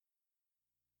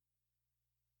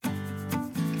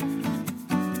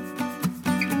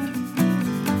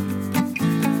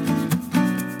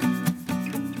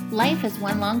Life is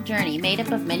one long journey made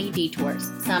up of many detours.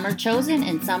 Some are chosen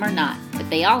and some are not, but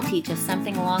they all teach us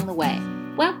something along the way.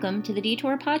 Welcome to the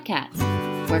Detour Podcast,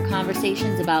 where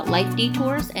conversations about life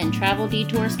detours and travel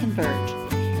detours converge.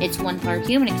 It's one part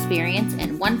human experience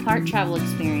and one part travel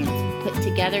experience put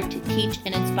together to teach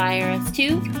and inspire us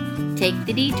to take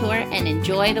the detour and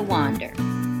enjoy the wander.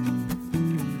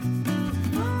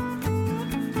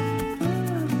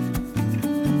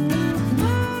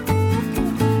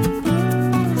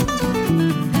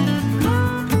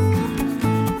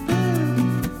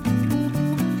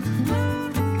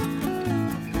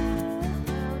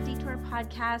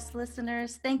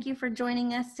 Listeners, thank you for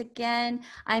joining us again.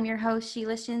 I'm your host,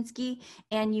 Sheila Shinsky,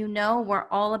 and you know we're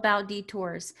all about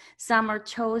detours. Some are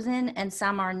chosen and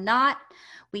some are not.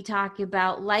 We talk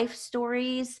about life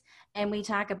stories and we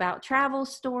talk about travel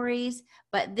stories,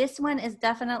 but this one is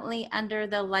definitely under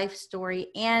the life story,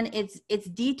 and it's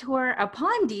detour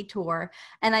upon detour,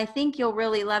 and I think you'll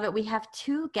really love it. We have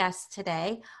two guests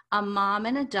today, a mom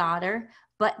and a daughter,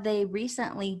 but they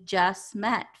recently just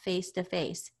met face to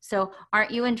face. So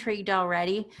aren't you intrigued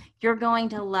already? You're going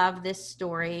to love this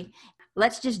story.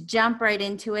 Let's just jump right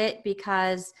into it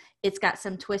because it's got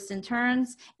some twists and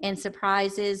turns and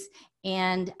surprises,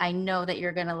 and I know that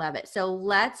you're going to love it. So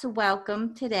let's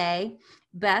welcome today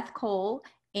Beth Cole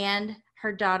and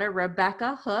her daughter,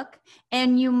 Rebecca Hook.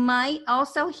 And you might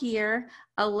also hear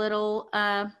a little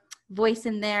voice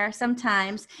in there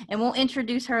sometimes, and we'll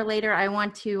introduce her later. I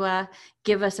want to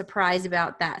give a surprise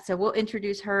about that, so we'll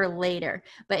introduce her later,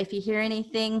 but if you hear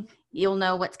anything, you'll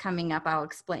know what's coming up. I'll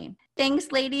explain.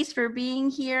 Thanks, ladies, for being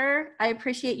here. I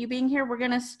appreciate you being here. We're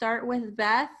going to start with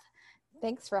Beth.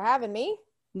 Thanks for having me.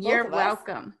 You're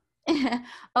welcome.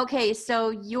 Okay, so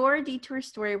your detour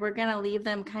story, we're going to leave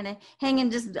them kind of hanging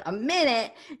just a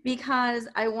minute because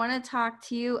I want to talk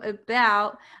to you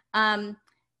about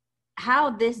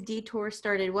how this detour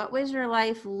started. What was your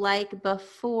life like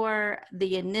before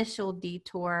the initial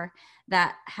detour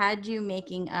that had you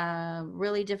making a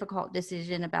really difficult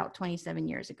decision about 27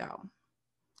 years ago?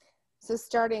 So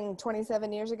starting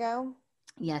 27 years ago?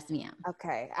 Yes, ma'am.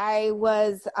 Okay. I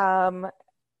was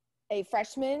a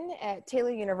freshman at Taylor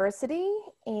University,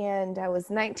 and I was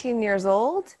 19 years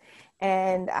old,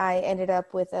 and I ended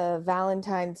up with a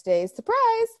Valentine's Day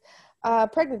surprise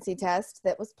pregnancy test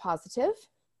that was positive.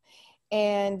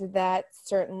 And that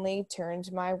certainly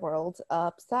turned my world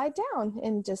upside down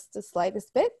in just the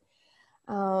slightest bit.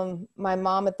 My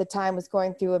mom at the time was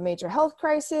going through a major health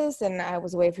crisis, and I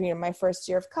was away from my first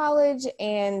year of college,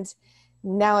 and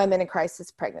now I'm in a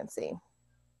crisis pregnancy.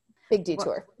 Big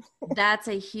detour. Well, that's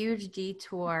a huge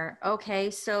detour.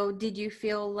 Okay, so did you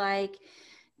feel like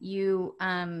you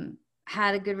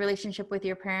had a good relationship with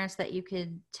your parents that you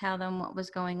could tell them what was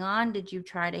going on? Did you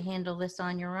try to handle this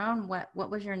on your own? What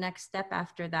was your next step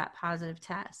after that positive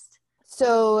test?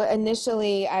 So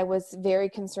initially I was very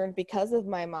concerned because of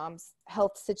my mom's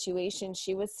health situation.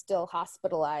 She was still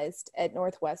hospitalized at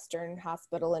Northwestern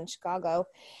Hospital in Chicago.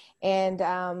 And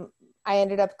I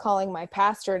ended up calling my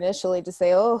pastor initially to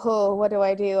say, oh, what do?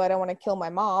 I don't want to kill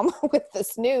my mom with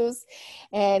this news.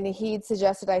 And he'd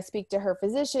suggested I speak to her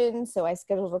physician. So I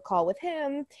scheduled a call with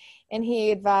him, and he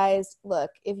advised,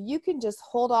 look, if you can just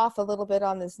hold off a little bit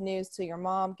on this news till your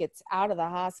mom gets out of the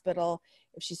hospital,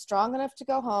 if she's strong enough to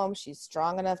go home, she's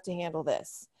strong enough to handle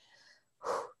this.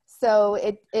 So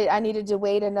I needed to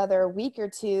wait another week or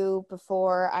two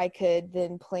before I could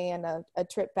then plan a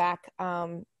trip back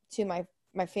to my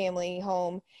family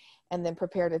home, and then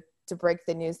prepare to break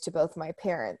the news to both my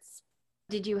parents.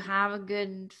 Did you have a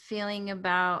good feeling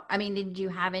did you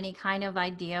have any kind of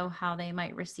idea of how they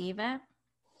might receive it?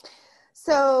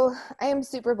 So I am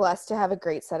super blessed to have a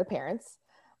great set of parents.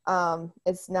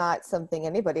 It's not something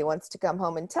anybody wants to come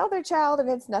home and tell their child, and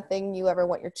it's nothing you ever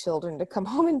want your children to come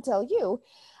home and tell you.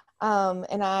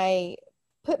 And I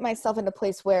put myself in a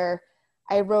place where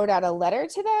I wrote out a letter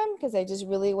to them because I just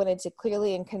really wanted to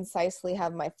clearly and concisely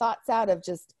have my thoughts out of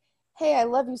just, hey, I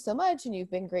love you so much and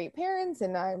you've been great parents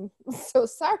and I'm so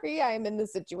sorry I'm in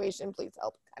this situation. Please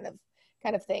help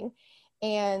kind of thing.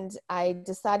 And I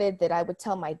decided that I would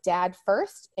tell my dad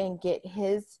first and get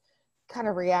his kind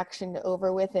of reaction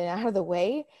over with and out of the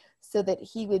way so that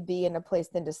he would be in a place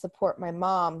then to support my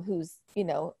mom who's,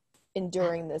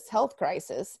 enduring this health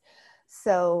crisis.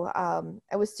 So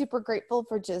I was super grateful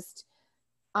for just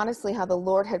honestly how the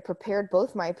Lord had prepared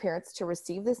both my parents to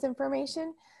receive this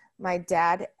information. My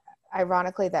dad,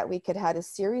 ironically, that week had a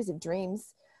series of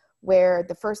dreams where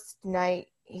the first night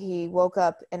he woke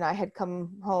up and I had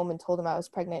come home and told him I was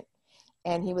pregnant,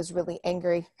 and he was really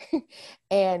angry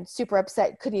and super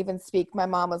upset, couldn't even speak. My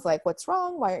mom was like, what's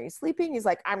wrong? Why aren't you sleeping? He's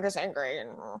like, I'm just angry.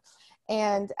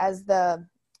 And as the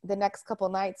next couple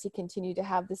nights, he continued to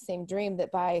have the same dream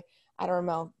that by, I don't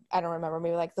remember,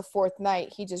 maybe like the fourth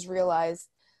night, he just realized,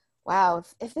 wow,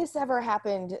 if this ever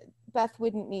happened, Beth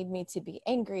wouldn't need me to be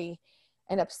angry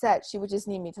and upset. She would just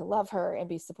need me to love her and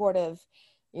be supportive.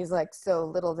 He's like, so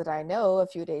little did I know, a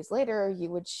few days later, you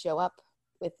would show up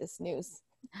with this news.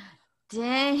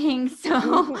 Dang.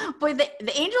 So, boy,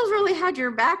 the angels really had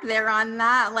your back there on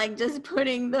that, like just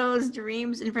putting those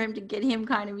dreams in for him to get him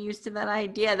kind of used to that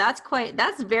idea. That's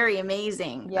very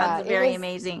amazing. Yeah, That's very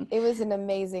amazing. It was an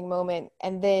amazing moment.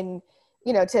 And then,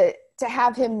 to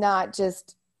have him not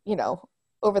just,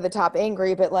 over the top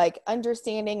angry, but like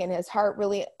understanding and his heart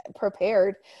really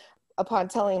prepared upon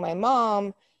telling my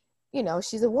mom,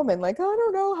 she's a woman, like, I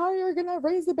don't know how you're going to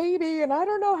raise a baby and I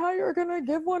don't know how you're going to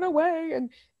give one away.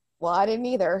 And well, I didn't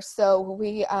either. So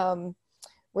we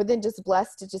were then just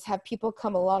blessed to just have people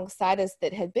come alongside us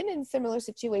that had been in similar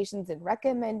situations and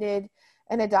recommended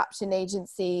an adoption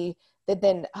agency that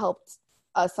then helped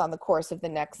us on the course of the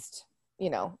next,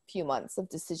 few months of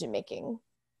decision making.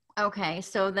 Okay.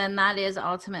 So then that is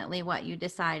ultimately what you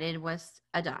decided was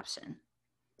adoption.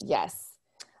 Yes.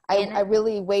 I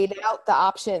really weighed out the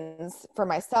options for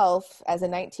myself as a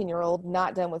 19-year-old,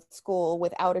 not done with school,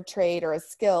 without a trade or a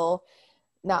skill,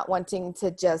 not wanting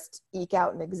to just eke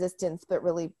out an existence, but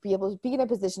really be able to be in a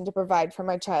position to provide for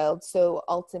my child. So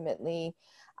ultimately,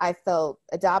 I felt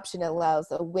adoption allows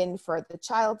a win for the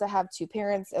child to have two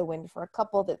parents, a win for a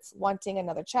couple that's wanting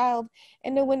another child,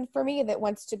 and a win for me that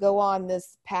wants to go on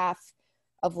this path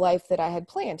of life that I had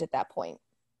planned at that point.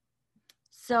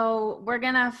 So we're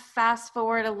gonna fast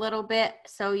forward a little bit.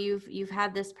 So you've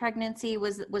had this pregnancy.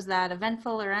 Was that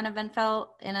eventful or uneventful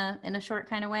in a short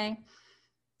kind of way?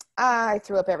 I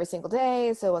threw up every single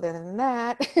day. So other than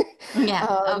that, yeah,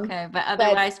 okay, but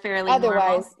otherwise fairly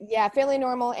normal. Yeah, fairly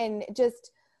normal. And just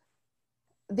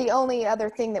the only other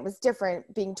thing that was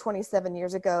different, being 27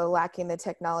 years ago, lacking the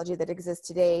technology that exists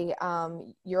today,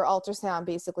 your ultrasound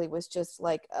basically was just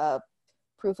like a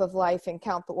proof of life and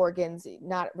count the organs,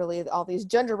 not really all these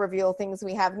gender reveal things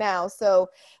we have now. So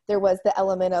there was the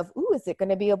element of, ooh, is it going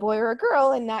to be a boy or a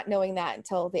girl? And not knowing that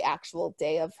until the actual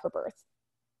day of her birth.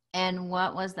 And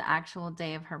what was the actual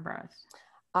day of her birth?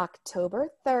 October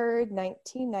 3rd,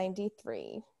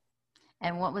 1993.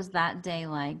 And what was that day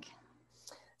like?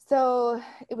 So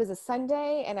it was a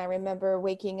Sunday, and I remember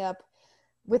waking up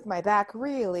with my back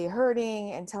really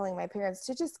hurting and telling my parents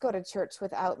to just go to church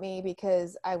without me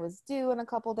because I was due in a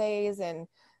couple days, and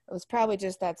it was probably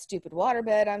just that stupid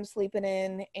waterbed I'm sleeping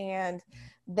in. And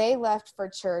they left for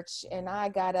church, and I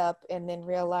got up and then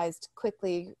realized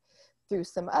quickly through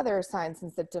some other signs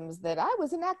and symptoms that I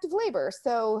was in active labor.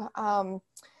 So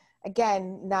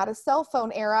again, not a cell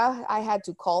phone era. I had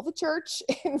to call the church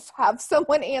and have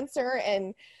someone answer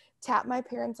and tap my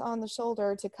parents on the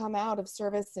shoulder to come out of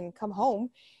service and come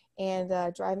home and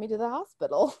drive me to the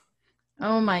hospital.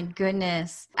 Oh my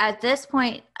goodness. At this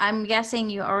point, I'm guessing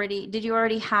did you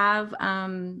already have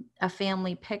a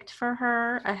family picked for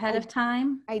her ahead of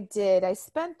time? I did. I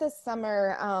spent the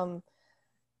summer,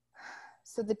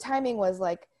 so the timing was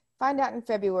like, find out in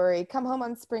February, come home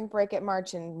on spring break at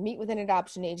March and meet with an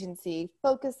adoption agency,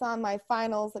 focus on my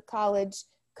finals at college,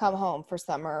 come home for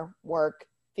summer work,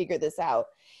 figure this out.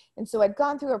 And so I'd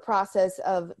gone through a process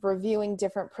of reviewing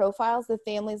different profiles of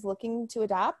families looking to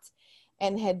adopt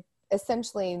and had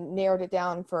essentially narrowed it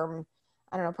down from,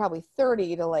 I don't know, probably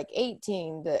 30 to like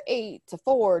 18 to 8 to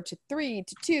 4 to 3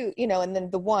 to 2, and then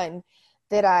the one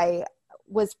that I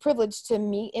was privileged to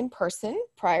meet in person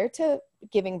prior to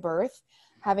giving birth,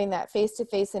 having that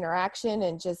face-to-face interaction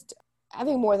and just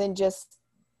having more than just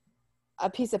a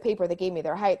piece of paper that gave me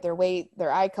their height, their weight,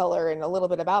 their eye color, and a little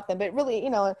bit about them, but really,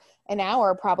 an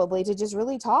hour probably to just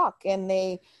really talk. And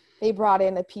they brought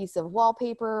in a piece of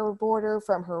wallpaper border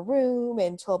from her room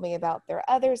and told me about their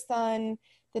other son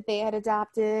that they had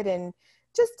adopted, and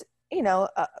just,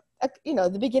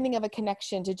 the beginning of a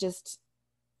connection to just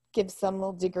give some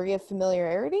little degree of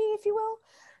familiarity, if you will.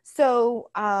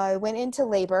 So I went into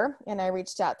labor and I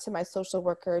reached out to my social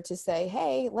worker to say,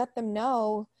 hey, let them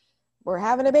know we're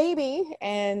having a baby.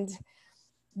 And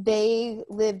they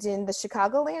lived in the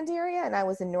Chicagoland area and I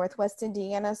was in Northwest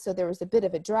Indiana. So there was a bit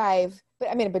of a drive,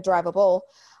 a bit drivable.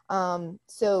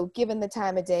 So given the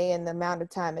time of day and the amount of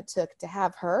time it took to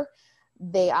have her,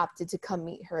 they opted to come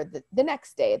meet her the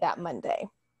next day, that Monday.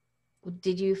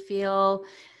 Did you feel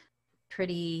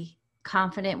pretty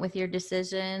confident with your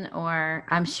decision, or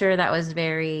I'm sure that was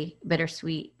very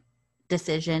bittersweet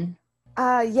decision?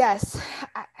 Yes.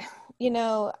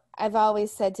 I've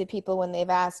always said to people when they've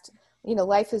asked,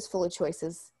 life is full of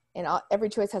choices and every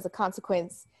choice has a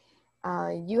consequence.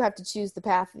 You have to choose the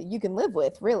path that you can live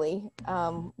with, really,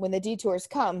 when the detours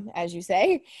come, as you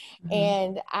say. Mhm.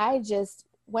 And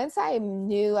once I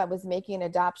knew I was making an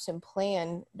adoption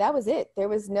plan, that was it. There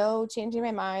was no changing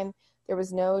my mind. There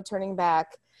was no turning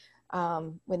back.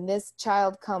 When this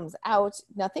child comes out,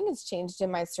 nothing has changed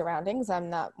in my surroundings. I'm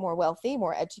not more wealthy,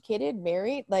 more educated,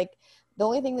 married. Like, the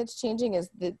only thing that's changing is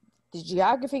the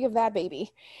geography of that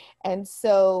baby. And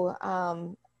so,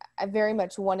 I very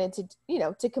much wanted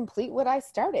to complete what I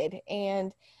started,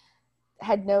 and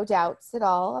had no doubts at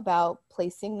all about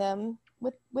placing them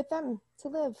with them to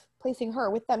live, placing her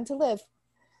with them to live.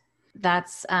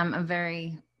 That's a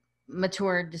very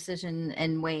mature decision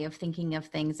and way of thinking of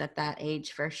things at that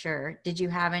age, for sure. Did you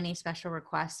have any special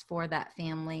requests for that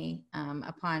family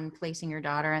upon placing your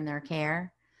daughter in their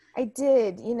care? I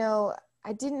did.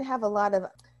 I didn't have a lot of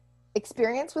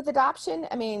experience with adoption.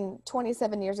 I mean,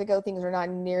 27 years ago, things were not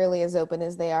nearly as open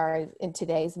as they are in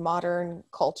today's modern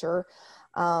culture.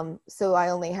 So I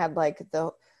only had like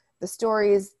the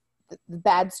stories, the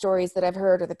bad stories that I've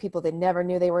heard, or the people that never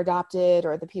knew they were adopted,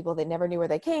 or the people that never knew where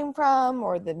they came from,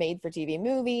 or the made for TV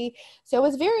movie. So I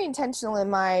was very intentional in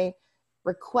my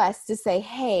request to say,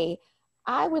 hey,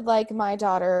 I would like my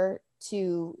daughter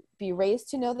to be raised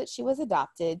to know that she was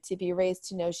adopted, to be raised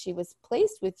to know she was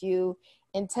placed with you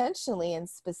intentionally and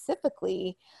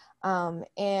specifically,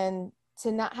 and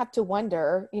to not have to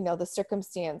wonder, the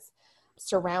circumstance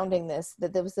surrounding this,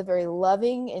 that there was a very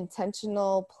loving,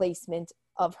 intentional placement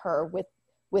of her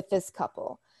with this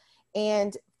couple.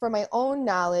 And for my own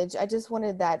knowledge, I just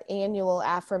wanted that annual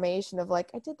affirmation of like,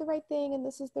 I did the right thing and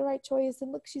this is the right choice,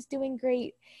 and look, she's doing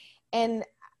great. And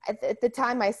at the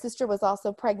time, my sister was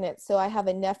also pregnant, so I have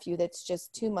a nephew that's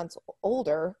just 2 months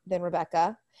older than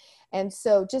Rebecca. And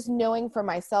so just knowing for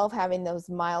myself, having those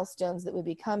milestones that would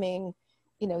be coming,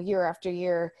 year after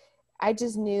year, I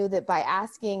just knew that by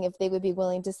asking if they would be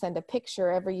willing to send a picture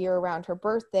every year around her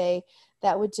birthday,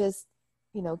 that would just,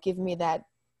 give me that,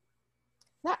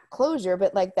 not closure,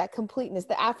 but like that completeness,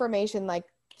 the affirmation, like,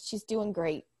 she's doing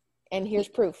great. And here's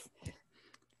proof.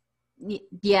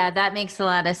 Yeah, that makes a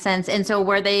lot of sense. And so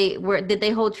did they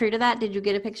hold true to that? Did you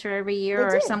get a picture every year They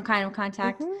or did. some kind of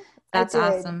contact? Mm-hmm. I That's did.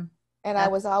 awesome. And I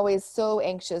was That's always so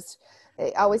anxious.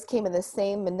 It always came in the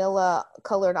same manila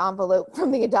colored envelope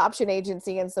from the adoption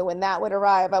agency. And so when that would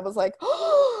arrive, I was like,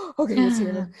 oh, okay, it's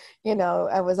here.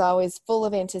 I was always full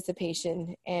of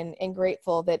anticipation and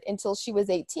grateful that until she was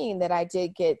 18, that I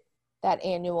did get that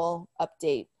annual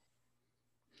update.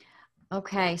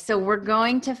 Okay, so we're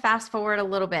going to fast forward a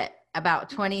little bit, about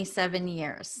 27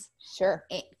 years Sure.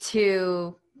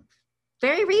 to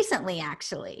very recently,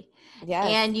 actually. Yes.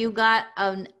 And you got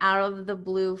an out of the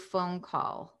blue phone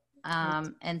call, I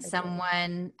and did.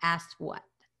 someone asked what?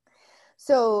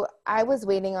 So I was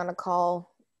waiting on a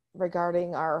call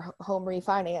regarding our home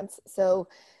refinance. So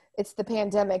it's the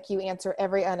pandemic. You answer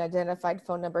every unidentified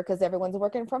phone number because everyone's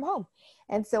working from home.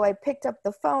 And so I picked up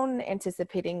the phone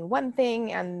anticipating one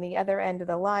thing, and the other end of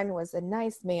the line was a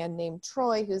nice man named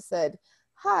Troy who said,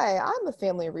 "Hi, I'm a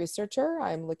family researcher.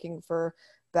 I'm looking for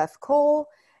Beth Cole."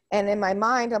 And in my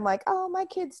mind, I'm like, "Oh, my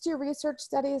kids do research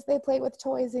studies. They play with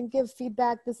toys and give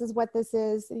feedback. This is what this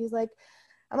is." And he's like,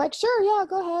 I'm like, "Sure, yeah,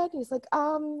 go ahead." He's like,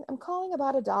 I'm calling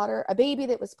about a baby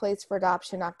that was placed for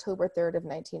adoption October 3rd of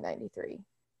 1993.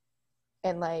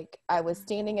 And like, I was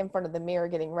standing in front of the mirror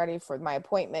getting ready for my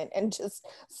appointment and just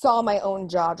saw my own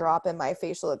jaw drop and my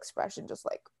facial expression just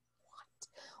like,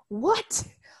 what?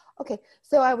 Okay,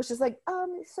 so I was just like,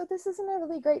 so this isn't a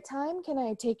really great time. Can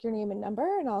I take your name and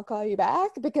number and I'll call you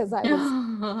back? Because I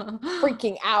was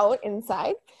freaking out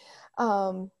inside.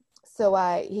 So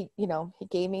he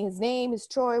gave me his name is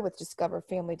Troy with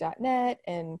discoverfamily.net,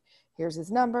 and here's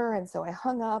his number. And so I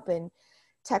hung up and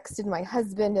texted my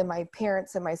husband and my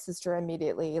parents and my sister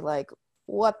immediately, like,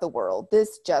 what the world?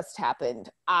 This just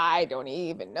happened. I don't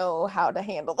even know how to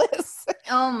handle this.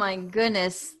 Oh my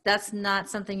goodness. That's not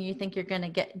something you think you're going to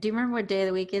get. Do you remember what day of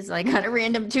the week is? Like on a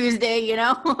random Tuesday,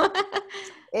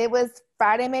 It was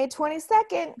Friday, May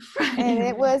 22nd. And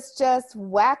it was just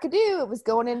wackadoo. It was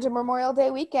going into Memorial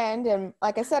Day weekend. And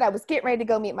like I said, I was getting ready to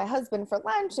go meet my husband for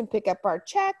lunch and pick up our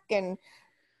check and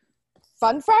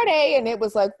fun Friday. And it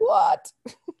was like, what?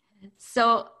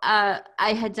 So I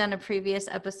had done a previous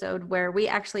episode where we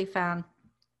actually found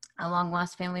a long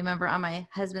lost family member on my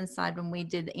husband's side. When we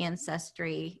did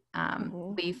ancestry,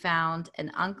 we found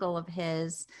an uncle of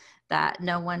his that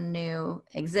no one knew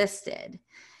existed.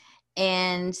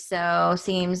 And so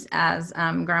seems as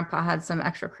grandpa had some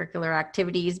extracurricular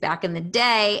activities back in the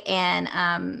day,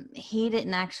 and he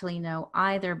didn't actually know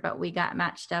either, but we got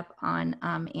matched up on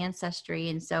ancestry.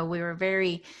 And so we were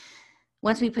very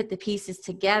once we put the pieces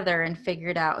together and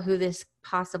figured out who this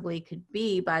possibly could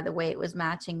be by the way it was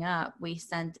matching up, we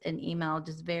sent an email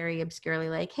just very obscurely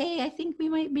like, hey, I think we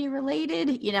might be related,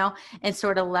 and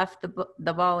sort of left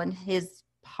the ball in his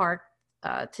park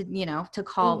to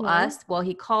call us. Well,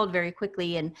 he called very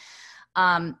quickly. And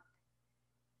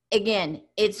again,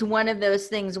 it's one of those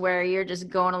things where you're just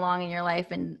going along in your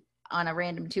life, and on a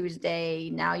random Tuesday,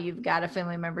 now you've got a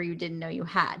family member you didn't know you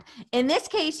had. In this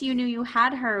case, you knew you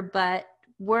had her, but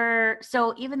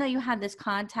so even though you had this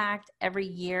contact every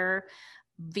year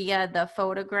via the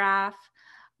photograph,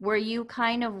 were you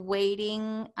kind of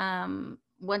waiting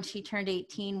when she turned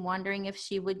 18, wondering if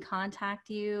she would contact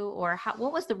you, or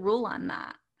what was the rule on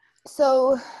that?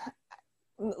 So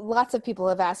lots of people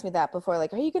have asked me that before,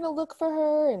 like, are you going to look for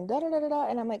her and da da da da da?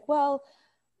 And I'm like, well,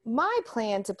 my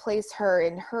plan to place her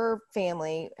in her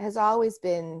family has always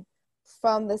been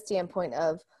from the standpoint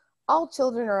of all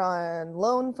children are on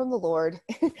loan from the Lord.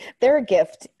 They're a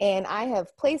gift, and I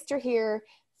have placed her here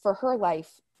for her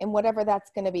life, and whatever that's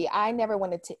going to be. I never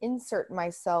wanted to insert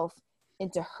myself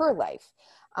into her life,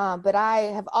 but I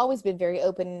have always been very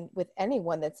open with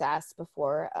anyone that's asked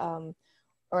before,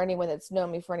 or anyone that's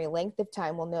known me for any length of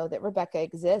time will know that Rebecca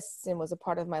exists and was a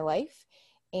part of my life.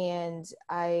 And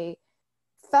I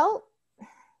felt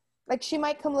like she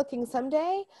might come looking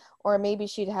someday, or maybe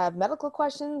she'd have medical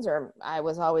questions, or I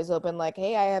was always open, like,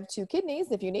 hey, I have 2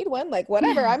 kidneys. If you need one, like,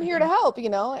 whatever, I'm here to help,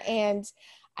 and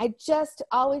I just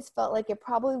always felt like it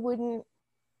probably wouldn't,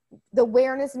 the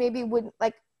awareness maybe wouldn't,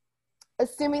 like,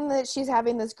 assuming that she's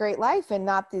having this great life and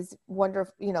not this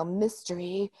wonderful,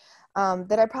 mystery,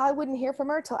 that I probably wouldn't hear from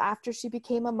her till after she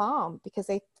became a mom, because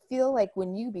I feel like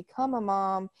when you become a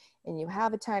mom and you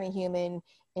have a tiny human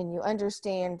and you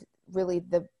understand really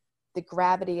the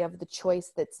gravity of the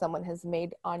choice that someone has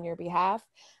made on your behalf,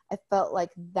 I felt like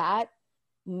that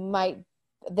I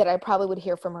probably would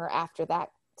hear from her after that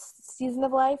season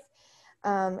of life.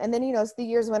 And then, as the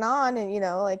years went on and,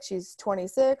 like she's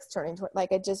 26, turning 20,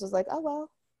 like, I just was like, oh, well,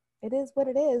 it is what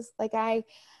it is. Like,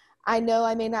 I know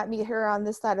I may not meet her on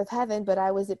this side of heaven, but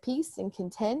I was at peace and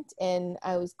content. And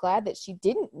I was glad that she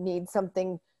didn't need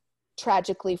something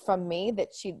tragically from me,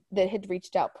 that had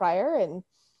reached out prior, and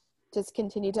just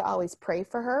continue to always pray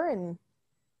for her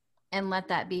and let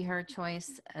that be her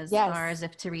choice as yes. far as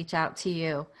if to reach out to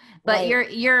you. But right.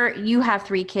 you have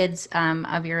 3 kids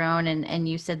of your own, and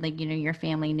you said, like, your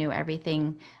family knew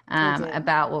everything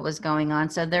about what was going on.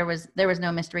 So there was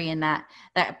no mystery in that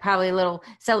probably a little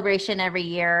celebration every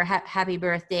year, happy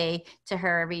birthday to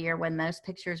her every year when those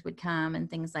pictures would come and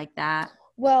things like that.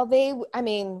 Well,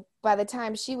 by the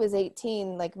time she was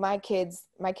 18, like my kids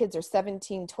are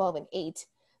 17, 12, and 8.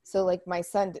 So like my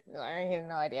son, I had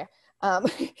no idea.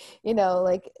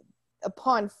 Like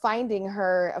upon finding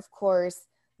her, of course,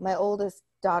 my oldest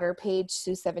daughter, Paige,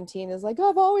 who's 17, is like, oh,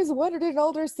 I've always wanted an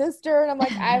older sister. And I'm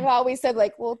like, I've always said,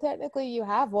 like, well, technically you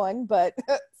have one, but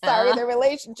sorry, the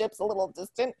relationship's a little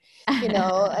distant,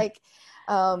 like,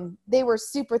 they were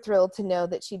super thrilled to know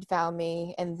that she'd found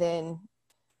me. And then,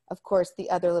 of course, the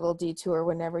other little detour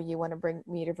whenever you want to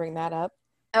bring that up.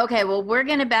 Okay, well, we're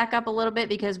going to back up a little bit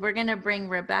because we're going to bring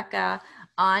Rebecca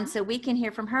on so we can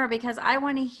hear from her, because I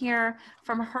want to hear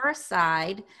from her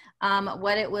side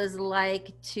what it was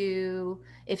like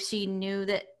if she knew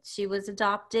that she was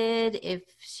adopted, if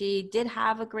she did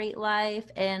have a great life,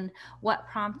 and what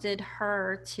prompted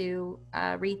her to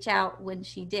reach out when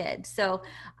she did. So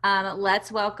let's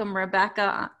welcome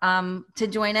Rebecca to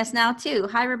join us now too.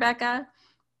 Hi, Rebecca.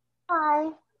 Hi.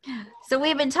 So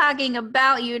we've been talking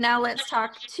about you. Now let's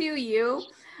talk to you.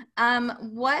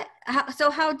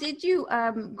 How did you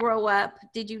grow up?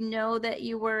 Did you know that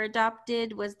you were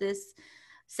adopted? Was this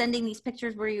sending these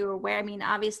pictures? Were you aware? I mean,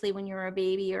 obviously when you were a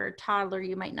baby or a toddler,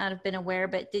 you might not have been aware,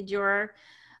 but did your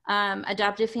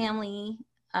adoptive family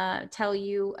tell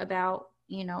you about,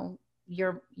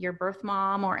 your birth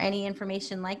mom or any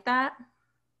information like that?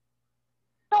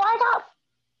 So I got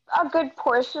a good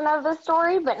portion of the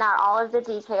story, but not all of the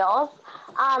details.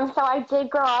 So I did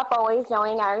grow up always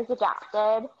knowing I was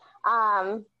adopted.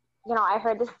 I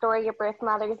heard the story, your birth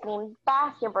mother's named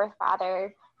Beth, your birth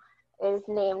father is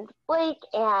named Blake,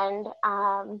 and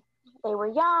they were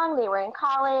young, they were in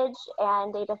college,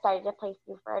 and they decided to place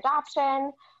you for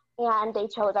adoption, and they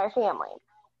chose our family,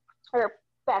 or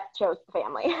Beth chose the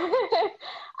family.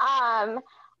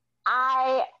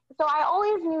 I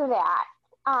always knew that.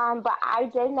 But I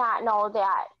did not know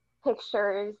that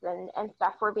pictures and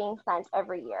stuff were being sent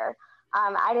every year.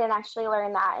 I didn't actually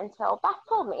learn that until Beth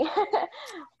told me.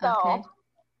 Okay.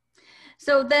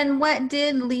 So then what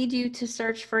did lead you to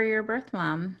search for your birth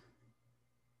mom?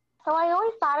 So I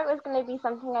always thought it was going to be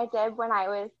something I did when I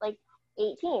was like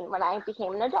 18 when I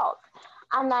became an adult.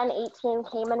 And then 18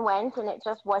 came and went, and it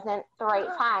just wasn't the right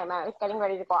time. I was getting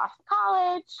ready to go off to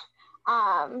college.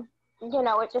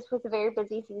 It just was a very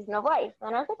busy season of life.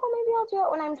 And I was like, well, maybe I'll do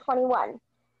it when I'm 21.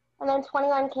 And then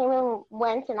 21 came and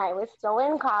went, and I was still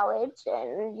in college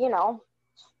and,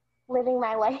 living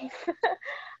my life.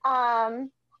 And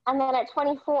then at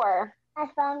 24, I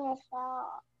found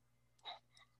myself.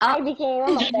 I became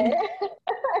a mother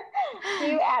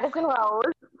to Addison Rose,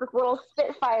 this little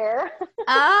Spitfire.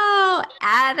 Oh,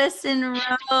 Addison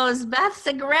Rose. Beth's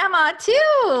a grandma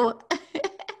too.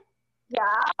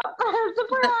 Yeah.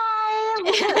 Surprise.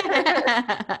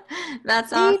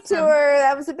 That's awesome. Detour.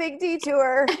 That was a big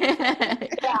detour.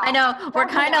 Yeah, I know. We're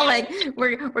kind of like,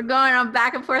 we're going on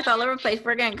back and forth all over the place.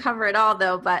 We're going to cover it all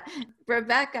though. But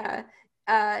Rebecca,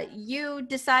 you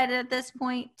decided at this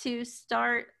point to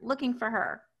start looking for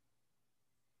her.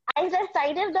 I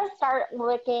decided to start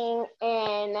looking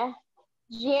in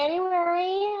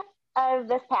January of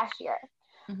this past year.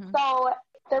 Mm-hmm. So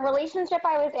the relationship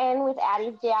I was in with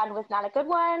Addie's dad was not a good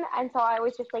one. And so I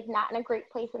was just like not in a great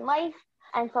place in life.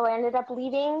 And so I ended up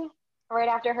leaving right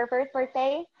after her first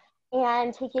birthday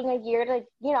and taking a year to,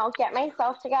 get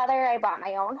myself together. I bought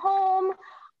my own home.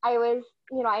 I was,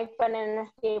 I've been in a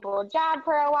stable job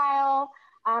for a while.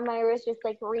 I was just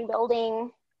like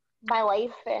rebuilding my life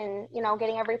and,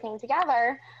 getting everything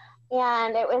together.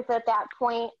 And it was at that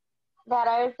point that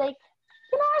I was like,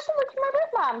 I should look for my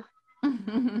birth mom.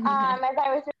 As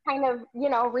I was just kind of,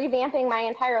 revamping my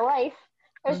entire life,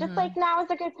 it was just like, now is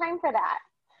a good time for that.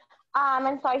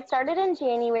 And so I started in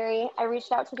January. I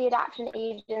reached out to the adoption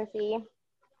agency,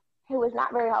 who was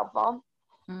not very helpful.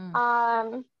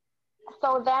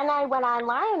 So then I went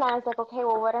online and I was like, okay,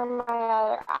 well, what are my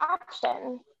other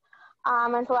options?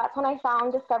 And so that's when I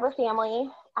found Discover Family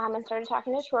and started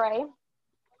talking to Troy.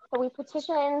 So we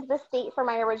petitioned the state for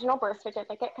my original birth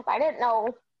certificate because I didn't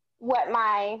know what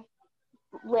my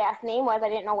last name was. I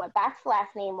didn't know what Beth's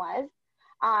last name was.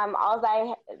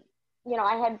 I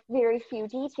had very few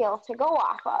details to go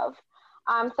off of.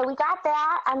 So we got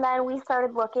that, and then we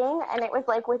started looking, and it was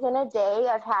like within a day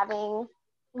of having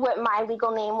what my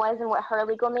legal name was and what her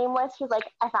legal name was, she's like,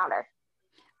 I found her.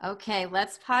 Okay,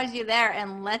 let's pause you there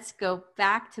and let's go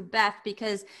back to Beth,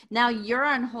 because now you're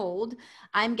on hold.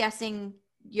 I'm guessing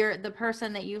you're the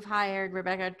person that you've hired,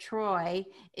 Rebecca, Troy,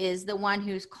 is the one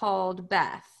who's called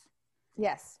Beth.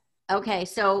 Yes. Okay,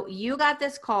 so you got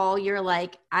this call. You're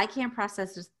like, I can't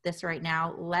process this right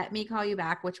now. Let me call you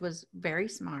back, which was very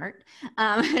smart,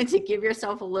 to give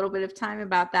yourself a little bit of time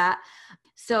about that.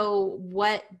 So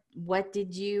what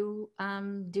did you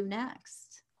do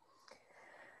next?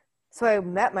 So I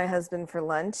met my husband for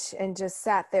lunch and just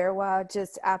sat there while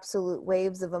just absolute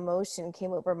waves of emotion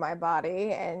came over my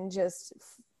body and just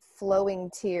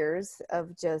flowing tears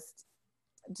of just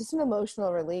an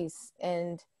emotional release.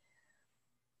 And,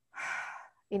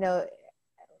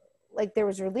 like there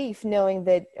was relief knowing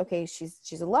that, okay,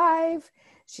 she's alive,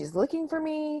 she's looking for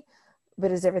me,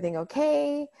 but is everything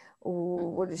okay?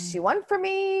 What does she want from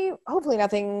me? Hopefully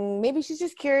nothing. Maybe she's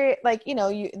just curious. Like,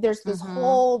 there's this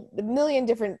whole million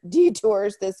different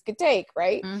detours this could take,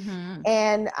 right?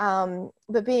 And,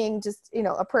 but being just,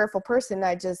 a prayerful person,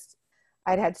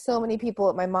 I'd had so many people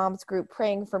at my mom's group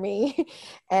praying for me.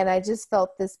 And I just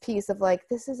felt this piece of like,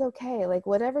 this is okay. Like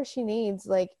whatever she needs,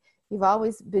 like you've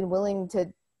always been willing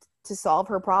to solve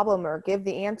her problem or give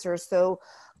the answer. So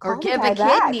or give a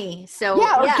kidney. So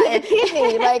give a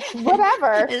kidney, like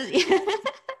whatever.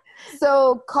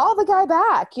 So call the guy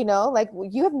back, like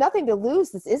you have nothing to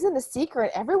lose. This isn't a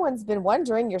secret. Everyone's been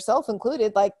wondering, yourself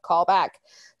included, like call back.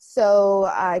 So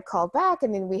I called back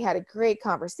and then we had a great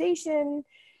conversation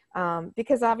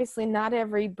because obviously not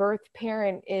every birth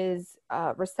parent is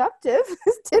receptive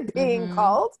to being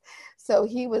called. So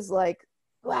he was like,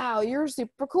 wow, you're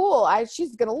super cool.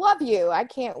 She's going to love you. I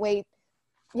can't wait,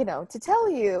 to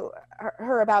tell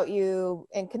her about you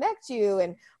and connect you.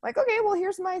 And I'm like, okay, well,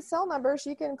 here's my cell number.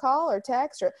 She can call or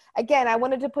text or again, I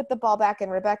wanted to put the ball back in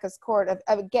Rebecca's court of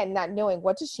again, not knowing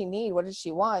what does she need? What does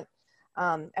she want?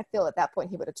 I feel at that point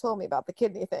he would have told me about the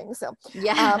kidney thing. So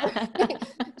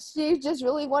she just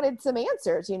really wanted some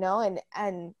answers,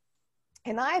 and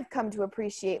I've come to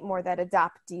appreciate more that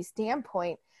adoptee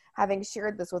standpoint, having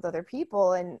shared this with other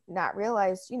people and not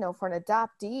realized, for an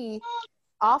adoptee,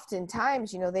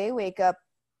 oftentimes, they wake up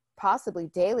possibly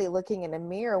daily looking in a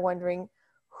mirror wondering,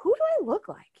 who do I look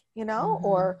like,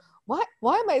 or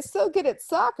why am I so good at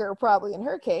soccer? Probably in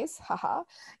her case, haha,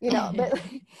 but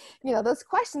those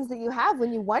questions that you have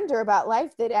when you wonder about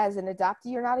life that as an adoptee,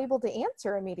 you're not able to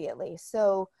answer immediately.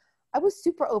 So I was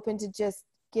super open to just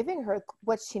giving her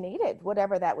what she needed,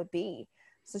 whatever that would be.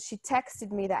 So she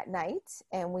texted me that night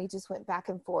and we just went back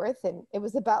and forth, and it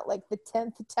was about like the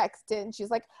 10th text in. She's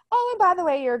like, oh, and by the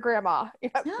way, you're a grandma.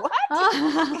 You're like, what?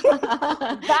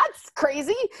 That's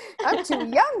crazy. I'm too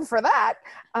young for that.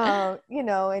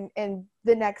 And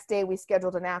the next day we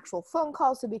scheduled an actual phone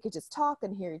call so we could just talk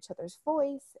and hear each other's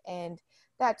voice. And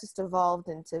that just evolved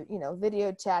into,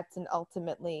 video chats and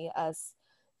ultimately us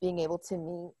being able to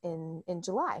meet in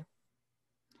July.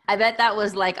 I bet that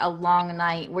was like a long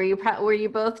night. Were you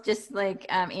both just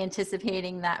like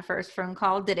anticipating that first phone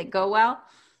call? Did it go well?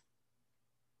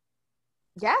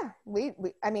 Yeah,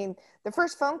 the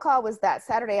first phone call was that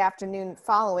Saturday afternoon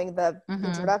following the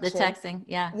introduction. The texting,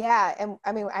 yeah. Yeah, and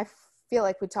I feel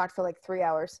like we talked for like 3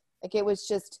 hours. Like it was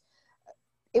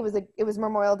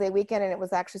Memorial Day weekend, and it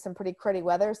was actually some pretty cruddy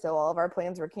weather, so all of our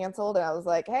plans were canceled. And I was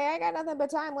like, hey, I got nothing but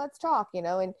time. Let's talk,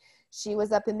 and she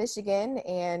was up in Michigan,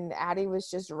 and Addie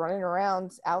was just running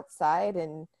around outside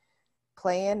and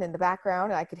playing in the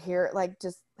background. And I could hear it wow,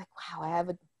 I have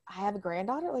a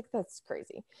granddaughter. Like, that's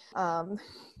crazy.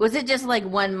 Was it just like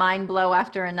one mind blow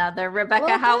after another?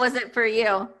 Rebecca, how was it for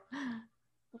you?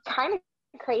 Kind of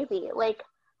crazy. Like,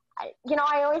 I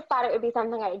always thought it would be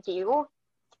something I do,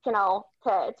 to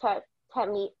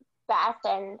meet Beth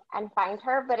and find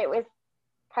her, but it was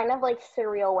kind of like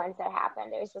surreal once it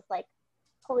happened. It was just like,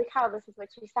 holy cow, this is what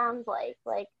she sounds like.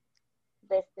 Like,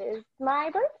 this is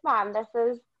my birth mom. This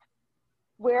is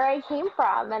where I came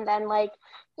from. And then like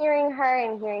hearing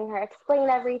her explain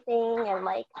everything, and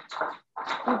like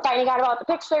finding out about the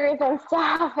pictures and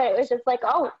stuff. And it was just like,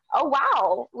 oh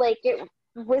wow. Like, it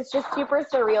was just super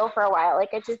surreal for a while.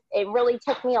 Like, it really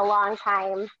took me a long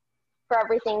time for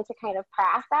everything to kind of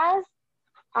process,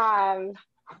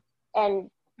 and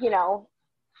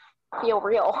feel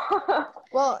real.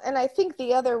 Well, and I think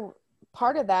the other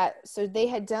part of that, so they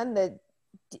had done the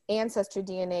ancestry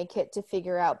DNA kit to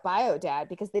figure out bio dad,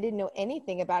 because they didn't know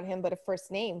anything about him but a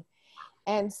first name.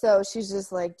 And so she's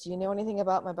just like, do you know anything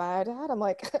about my bio dad? I'm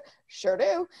like, sure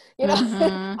do.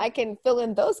 I can fill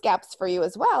in those gaps for you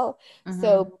as well.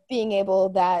 So being able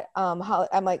that,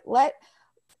 I'm like,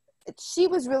 she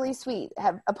was really sweet.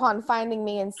 Upon finding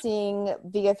me and seeing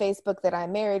via Facebook that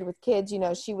I'm married with kids,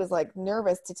 she was like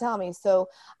nervous to tell me. So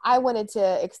I wanted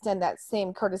to extend that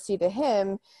same courtesy to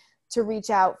him, to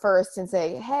reach out first and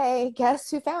say, hey,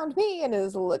 guess who found me and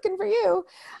is looking for you?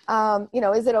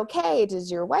 Is it okay?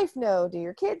 Does your wife know? Do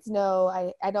your kids know?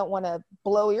 I don't want to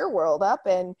blow your world up.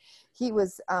 And he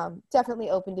was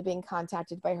definitely open to being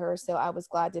contacted by her. So I was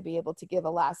glad to be able to give a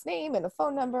last name and a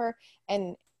phone number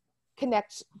and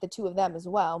connect the two of them as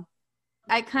well.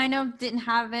 I kind of didn't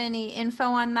have any info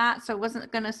on that, so I wasn't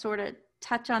going to sort of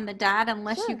touch on the dad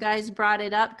unless you guys brought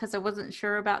it up, because I wasn't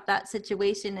sure about that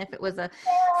situation, if it was a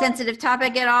sensitive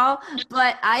topic at all.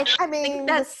 But I think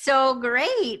that's so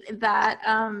great that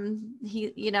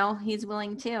he's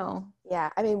willing to. Yeah,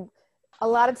 a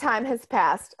lot of time has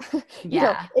passed.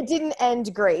 It didn't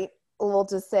end great. We'll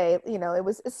just say, it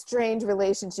was a strange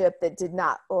relationship that did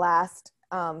not last.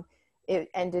 It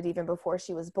ended even before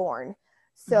she was born.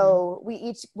 So we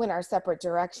each went our separate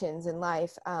directions in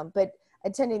life. But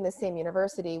attending the same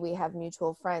university, we have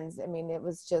mutual friends. It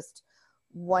was just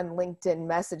one LinkedIn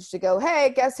message to go,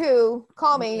 hey, guess who?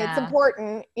 Call me. It's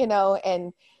important,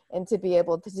 and to be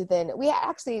able to then, we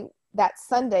actually, that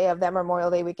Sunday of that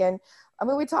Memorial Day weekend,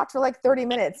 we talked for like 30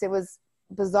 minutes. It was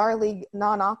bizarrely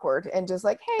non-awkward and just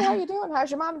like, hey, how you doing? How's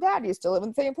your mom and dad? Do you still live in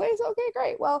the same place? Okay,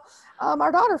 great. Well,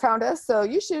 our daughter found us, so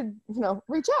you should,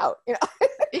 reach out.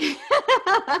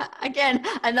 Again,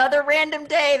 another random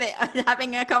day that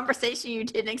having a conversation you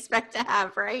didn't expect to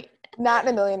have, right? Not in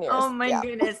a million years. Oh my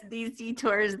goodness, these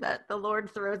detours that the Lord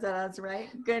throws at us, right?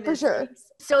 Goodness. For sure.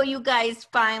 So you guys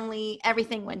finally,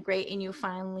 everything went great and you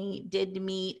finally did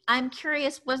meet. I'm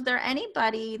curious, was there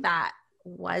anybody that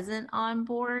wasn't on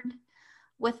board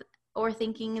with or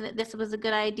thinking that this was a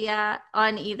good idea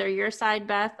on either your side,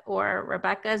 Beth, or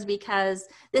Rebecca's? Because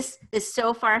this is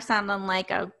so far sounding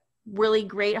like a really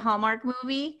great Hallmark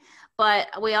movie, but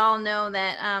we all know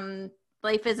that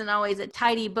life isn't always a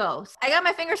tidy bow. I got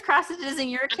my fingers crossed it is in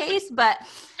your case, but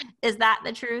is that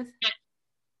the truth?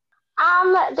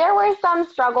 There were some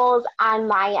struggles on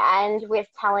my end with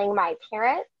telling my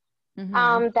parents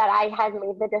that I had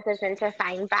made the decision to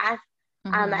find Beth.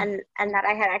 And that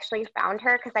I had actually found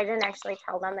her, because I didn't actually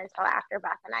tell them until after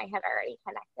Beth and I had already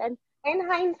connected. In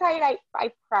hindsight,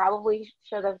 I probably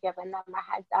should have given them a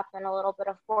heads up and a little bit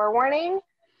of forewarning.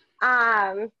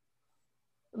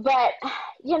 But,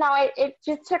 it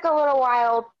just took a little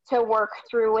while to work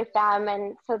through with them,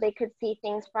 and so they could see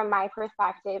things from my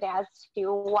perspective as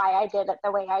to why I did it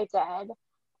the way I did.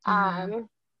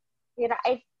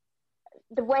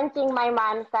 the one thing my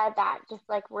mom said that just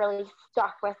like really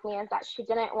stuck with me is that she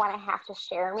didn't want to have to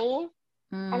share me.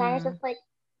 And I was just like,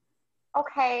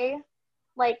 okay,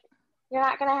 like, you're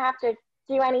not going to have to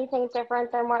do anything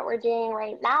different than what we're doing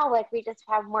right now. Like, we just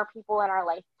have more people in our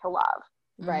life to love.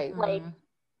 Right. Like,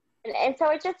 and so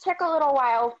it just took a little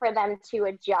while for them to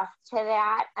adjust to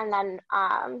that. And then,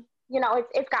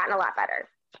 it's gotten a lot better.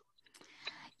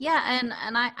 Yeah. And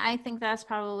I think that's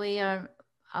probably a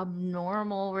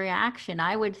normal reaction.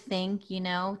 I would think,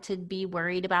 to be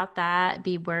worried about that,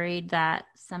 be worried that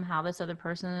somehow this other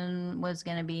person was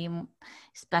going to be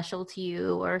special to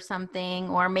you or something,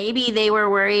 or maybe they were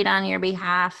worried on your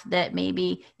behalf that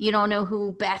maybe you don't know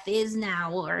who Beth is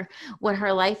now or what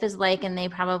her life is like, and they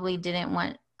probably didn't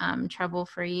want trouble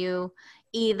for you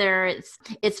either.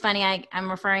 It's funny.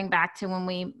 I'm referring back to when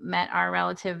we met our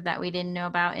relative that we didn't know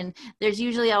about, and there's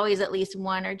usually always at least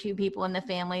one or two people in the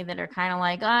family that are kind of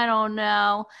like, I don't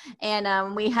know.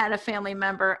 And we had a family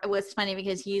member. It was funny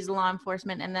because he's law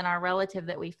enforcement, and then our relative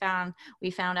that we found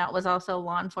out was also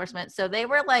law enforcement. So they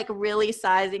were like really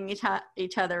sizing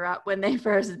each other up when they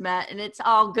first met, and it's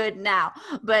all good now.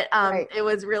 But It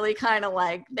was really kind of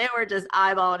like they were just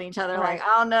eyeballing each other, like,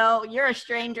 oh no, you're a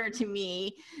stranger to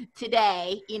me today,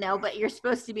 but you're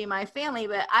supposed to be my family,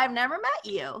 but I've never met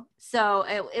you. So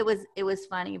it was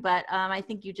funny. But I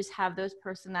think you just have those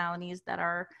personalities that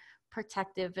are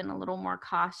protective and a little more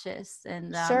cautious.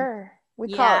 And sure.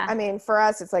 For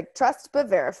us, it's like trust but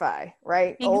verify,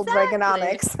 right? Exactly. Old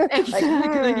Reaganomics.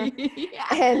 Exactly. Yeah.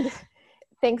 And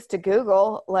thanks to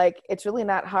Google, like, it's really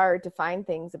not hard to find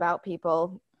things about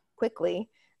people quickly.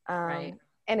 Right.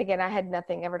 And again, I had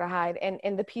nothing ever to hide.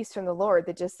 And the peace from the Lord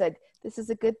that just said, this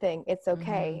is a good thing. It's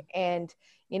okay. And,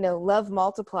 love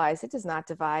multiplies. It does not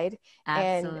divide.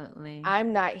 Absolutely. And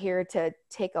I'm not here to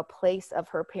take a place of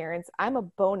her parents. I'm a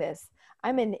bonus.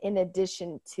 I'm in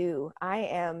addition to. I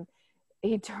am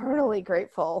eternally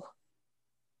grateful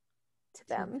to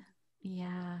them.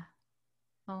 Yeah.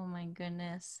 Oh my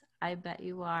goodness. I bet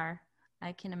you are.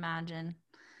 I can imagine.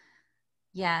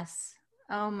 Yes.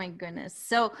 Oh my goodness.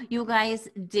 So you guys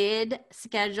did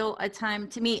schedule a time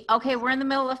to meet. Okay, we're in the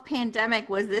middle of pandemic.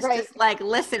 Was this just like,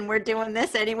 listen, we're doing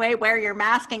this anyway, wear your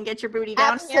mask and get your booty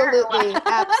down Absolutely. here?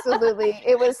 Absolutely.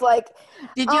 It was like,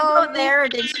 did you go there or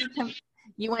did she come?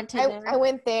 You went to there? I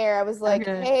went there. I was like,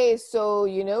 hey, so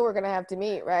we're going to have to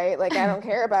meet, right? Like, I don't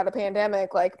care about a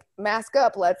pandemic, like, mask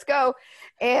up, let's go.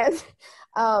 And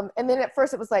then at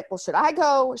first it was like, well, should I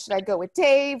go? Should I go with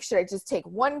Dave? Should I just take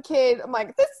one kid? I'm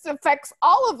like, this affects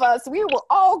all of us. We will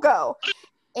all go.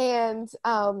 And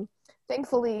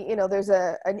thankfully, there's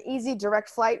an easy direct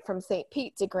flight from St.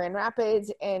 Pete to Grand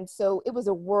Rapids. And so it was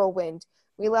a whirlwind.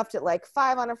 We left at like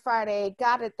 5 on a Friday,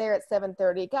 got it there at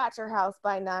 7:30, got to your house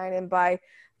by 9, and by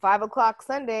 5 o'clock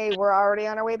Sunday, we're already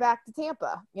on our way back to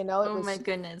Tampa. It was my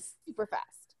goodness, super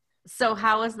fast. So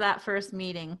how was that first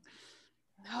meeting?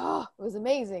 Oh, it was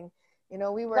amazing.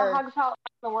 We were the hug felt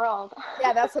around the world.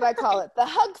 Yeah, that's what I call it. The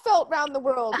hug felt round the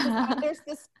world. There's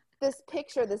this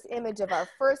picture, this image of our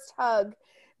first hug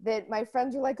that my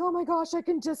friends were like, oh my gosh, I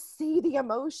can just see the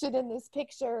emotion in this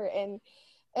picture.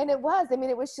 And it was,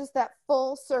 it was just that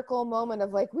full circle moment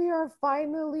of like, we are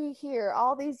finally here,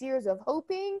 all these years of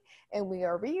hoping, and we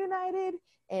are reunited,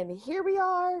 and here we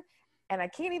are. And I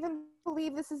can't even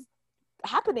believe this is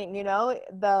happening.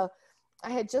 I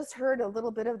had just heard a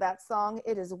little bit of that song,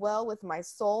 It Is Well With My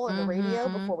Soul, on the radio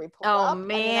before we pulled up. Oh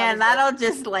man, that'll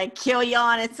just like kill you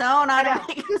on its own.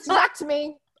 It just wrecked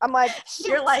me. I'm like,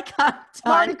 you're like, I'm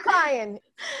already crying.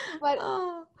 But,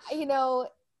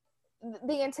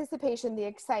 the anticipation, the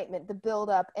excitement, the build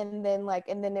up, and then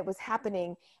it was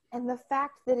happening. And the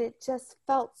fact that it just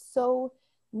felt so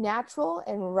natural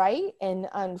and right and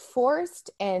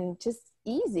unforced and just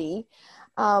easy,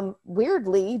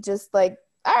 weirdly, just like,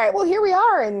 all right, well, here we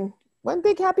are, and one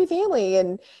big happy family.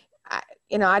 And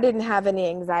I didn't have any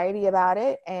anxiety about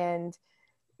it. And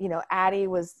Addie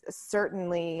was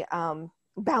certainly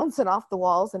bouncing off the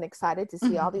walls and excited to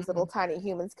see all these little tiny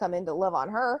humans come in to love on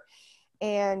her.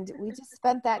 And we just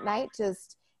spent that night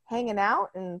just hanging out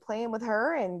and playing with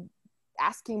her and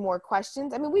asking more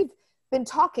questions. We've been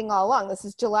talking all along. This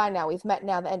is July now. We've met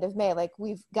now the end of May. Like,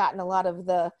 we've gotten a lot of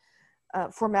the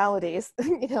formalities,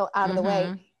 out of the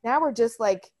way. Now we're just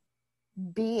like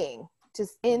being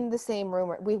just in the same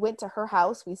room. We went to her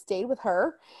house. We stayed with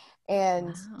her,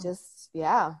 and That's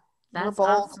we're bold.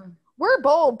 Awesome. We're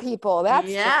bold people. That's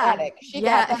pathetic. She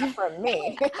got that from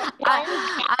me.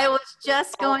 I was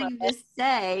just going to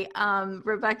say,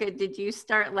 Rebecca, did you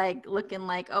start like looking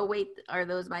like, oh wait, are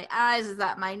those my eyes? Is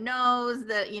that my nose?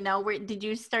 Did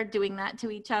you start doing that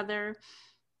to each other?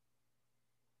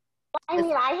 I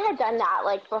mean, I had done that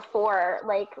like before,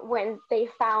 like when they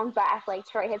found Beth, like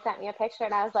Troy had sent me a picture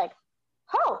and I was like,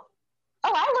 oh,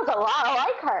 I look a lot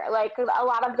like her. Like a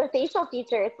lot of the facial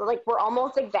features, like we're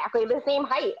almost exactly the same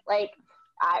height. Like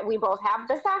we both have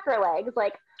the soccer legs.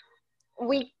 Like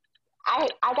I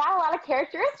got a lot of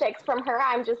characteristics from her.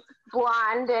 I'm just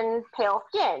blonde and pale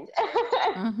skinned.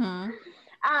 Mm-hmm.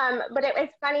 But it was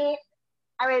funny.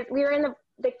 We were in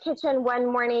the kitchen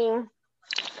one morning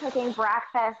cooking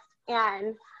breakfast,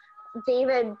 and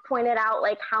David pointed out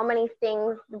like how many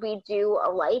things we do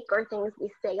alike or things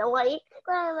we say alike,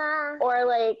 Grandma. Or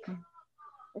like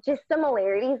just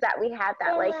similarities that we had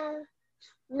that like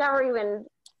never even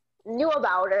knew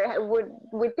about or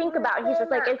would think about. He's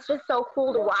just like, it's just so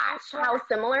cool to watch how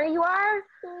similar you are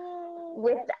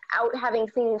without having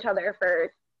seen each other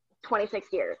for 26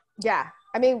 years. Yeah.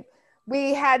 I mean,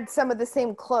 we had some of the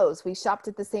same clothes. We shopped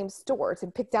at the same stores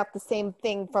and picked out the same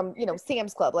thing from,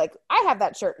 Sam's Club. Like, I have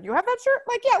that shirt. You have that shirt?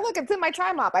 Like, yeah, look, it's in my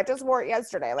Time Hop. I just wore it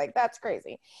yesterday. Like, that's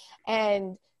crazy.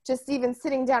 And just even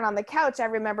sitting down on the couch, I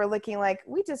remember looking like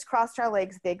we just crossed our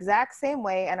legs the exact same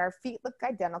way and our feet look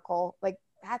identical. Like,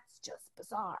 that's just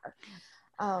bizarre.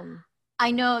 I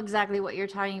know exactly what you're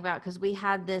talking about because we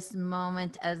had this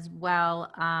moment as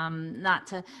well.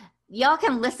 Y'all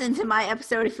can listen to my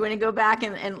episode if you want to go back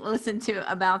and listen to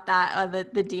about that,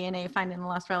 the DNA finding the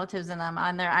lost relatives. And I'm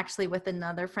on there actually with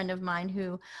another friend of mine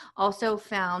who also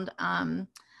found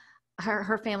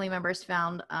her family members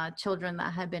found children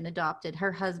that had been adopted.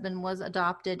 Her husband was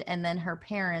adopted, and then her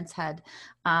parents had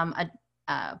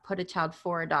put a child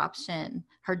for adoption.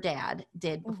 Her dad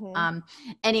did. Mm-hmm.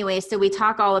 Anyway, so we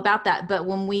talk all about that. But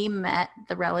when we met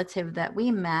the relative that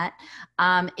we met,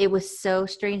 it was so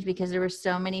strange because there were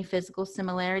so many physical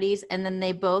similarities. And then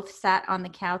they both sat on the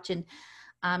couch, and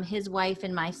his wife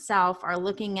and myself are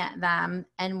looking at them,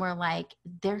 and we're like,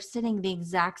 they're sitting the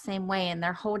exact same way, and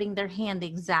they're holding their hand the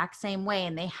exact same way,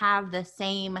 and they have the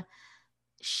same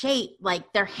shape,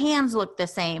 like their hands look the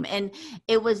same. And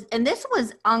this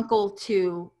was uncle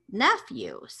to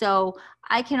nephew, so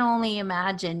I can only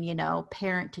imagine,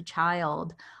 parent to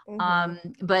child.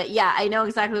 Mm-hmm. But yeah, I know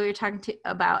exactly what you're talking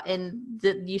about, and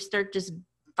you start just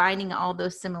finding all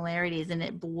those similarities, and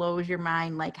it blows your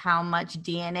mind like how much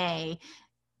DNA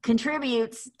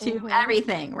contributes to Mm-hmm.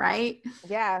 everything, right?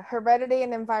 Yeah, heredity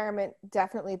and environment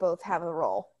definitely both have a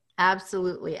role.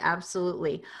 Absolutely.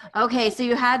 Okay, so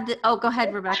you had go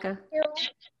ahead, Rebecca.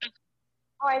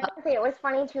 I was gonna say it was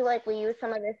funny too, like we used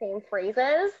some of the same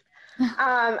phrases.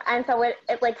 And so it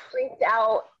like freaked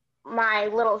out my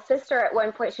little sister at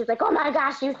one point. She's like, oh my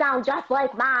gosh, you sound just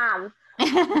like mom.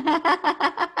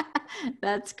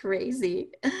 That's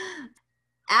crazy.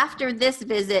 After this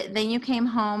visit, then you came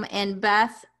home, and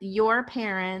Beth, your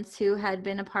parents who had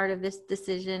been a part of this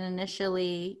decision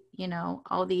initially,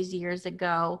 all these years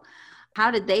ago, how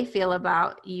did they feel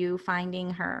about you finding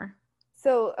her?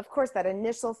 So, of course, that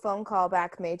initial phone call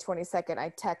back May 22nd,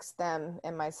 I text them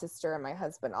and my sister and my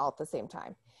husband all at the same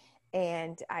time.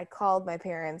 And I called my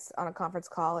parents on a conference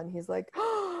call, and he's like,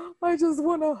 oh, I just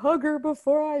want to hug her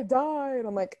before I die. And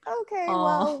I'm like, okay,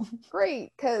 well,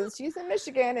 great, because she's in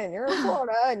Michigan and you're in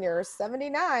Florida and you're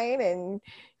 79 and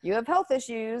you have health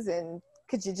issues. And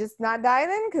could you just not die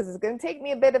then? Because it's going to take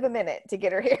me a bit of a minute to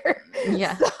get her here.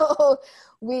 Yeah. So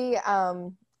we,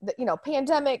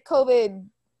 pandemic, COVID,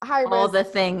 high risk, all the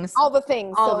things. Yeah.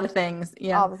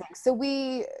 All the things. So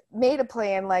we made a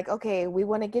plan like, okay, we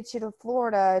want to get you to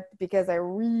Florida because I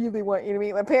really want you to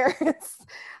meet my parents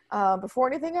before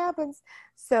anything happens.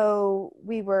 So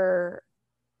we were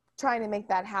trying to make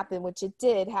that happen, which it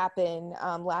did happen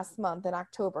last month in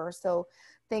October. So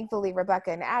thankfully,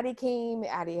 Rebecca and Addie came.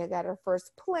 Addie had got her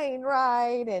first plane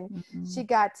ride, and she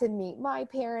got to meet my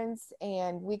parents,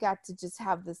 and we got to just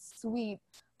have this sweet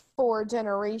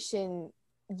 4-generation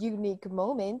unique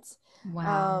moment.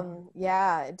 Wow.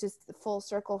 Just full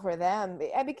circle for them,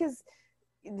 and because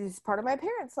this is part of my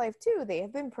parents' life too. They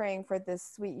have been praying for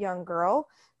this sweet young girl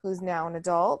who's now an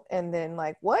adult, and then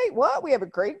like, wait, what? We have a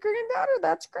great granddaughter?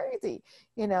 That's crazy,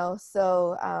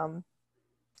 So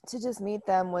to just meet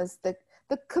them was the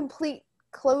complete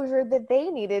closure that they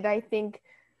needed. I think,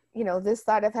 this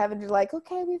side of heaven, you're like,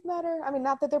 okay, we've met her. I mean,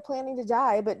 not that they're planning to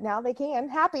die, but now they can,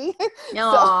 happy.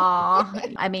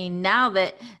 I mean, now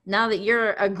that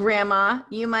you're a grandma,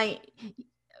 you might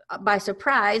a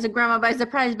grandma by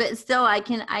surprise, but still I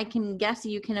can guess,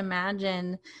 you can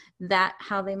imagine that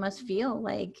how they must feel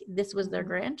like this was their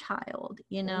grandchild,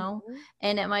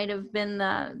 and it might have been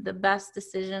the best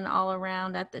decision all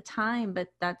around at the time, but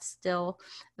that's still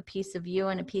a piece of you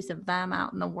and a piece of them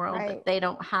out in the world that they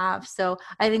don't have. So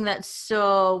I think that's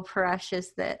so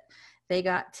precious that they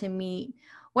got to meet.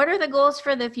 What are the goals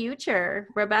for the future?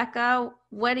 Rebecca,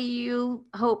 what do you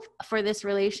hope for this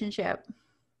relationship?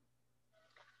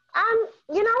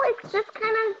 It's just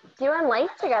kind of doing life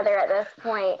together at this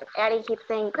point. Addie keeps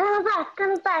saying, Grandma Beth,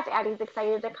 Grandma Beth. Addie's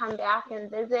excited to come back and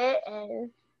visit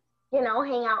and,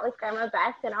 hang out with Grandma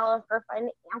Beth and all of her fun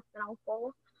aunts and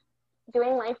uncles,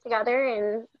 doing life together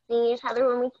and seeing each other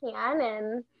when we can.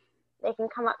 And they can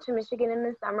come up to Michigan in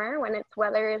the summer when its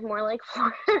weather is more like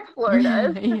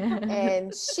Florida's. Yeah.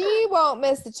 And she won't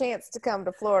miss the chance to come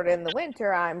to Florida in the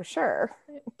winter, I'm sure.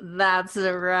 That's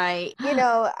right.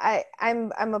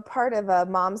 I'm a part of a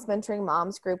Moms Mentoring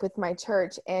Moms group with my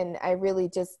church, and I really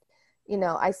just,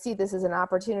 I see this as an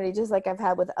opportunity, just like I've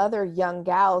had with other young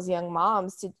gals, young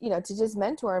moms, to, to just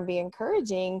mentor and be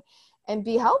encouraging and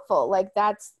be helpful. Like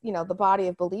that's, the body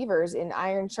of believers in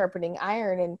iron sharpening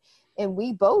iron. And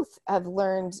we both have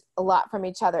learned a lot from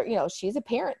each other. She's a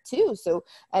parent too. So,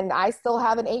 and I still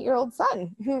have an 8-year-old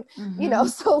son,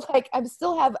 so like I'm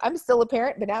still a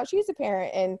parent, but now she's a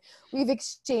parent, and we've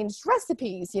exchanged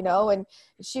recipes, and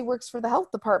she works for the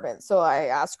health department. So I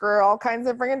ask her all kinds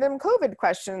of random COVID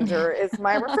questions, or is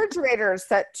my refrigerator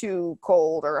set too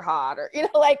cold or hot, or,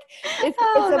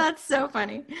 that's so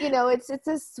funny. It's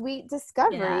a sweet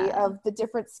discovery of the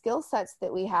different skill sets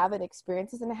that we have and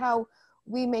experiences, and how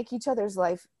we make each other's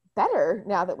life better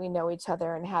now that we know each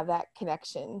other and have that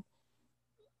connection.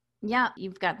 Yeah,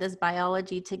 you've got this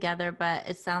biology together, but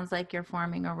it sounds like you're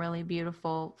forming a really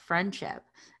beautiful friendship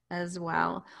as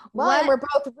well. And we're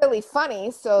both really funny,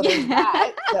 so there's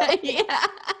that. So. Yeah.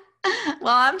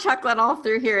 Well, I'm chuckling all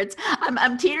through here.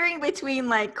 I'm teetering between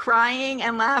like crying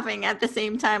and laughing at the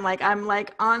same time. Like I'm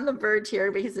like on the verge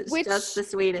here because it's just the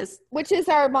sweetest. Which is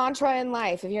our mantra in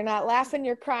life. If you're not laughing,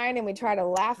 you're crying, and we try to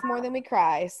laugh more than we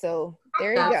cry. So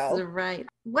there you go. That's right.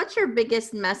 What's your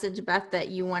biggest message, Beth, that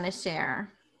you want to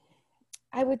share?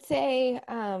 I would say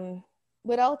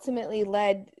what ultimately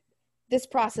this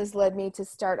process led me to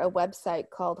start a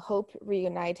website called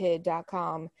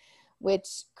hopereunited.com, which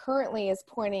currently is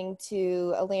pointing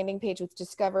to a landing page with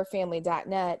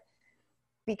discoverfamily.net,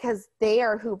 because they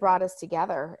are who brought us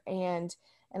together. And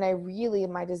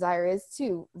my desire is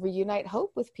to reunite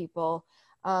hope with people.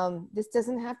 This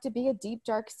doesn't have to be a deep,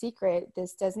 dark secret.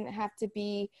 This doesn't have to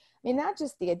be, not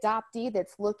just the adoptee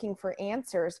that's looking for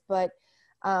answers, but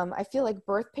I feel like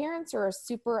birth parents are a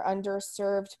super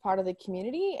underserved part of the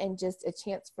community, and just a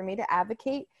chance for me to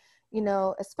advocate,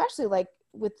 especially like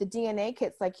with the DNA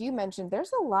kits, like you mentioned,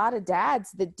 there's a lot of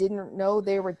dads that didn't know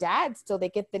they were dads till they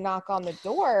get the knock on the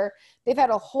door. They've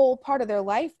had a whole part of their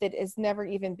life that has never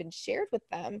even been shared with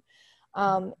them.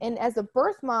 And as a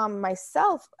birth mom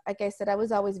myself, like I said, I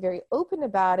was always very open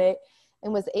about it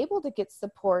and was able to get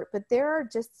support, but there are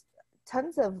just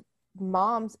tons of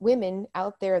women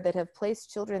out there that have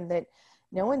placed children that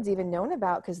no one's even known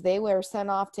about, because they were sent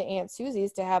off to Aunt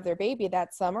Susie's to have their baby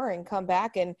that summer and come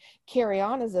back and carry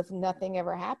on as if nothing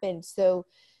ever happened. So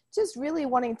just really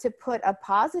wanting to put a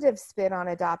positive spin on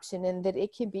adoption, and that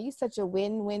it can be such a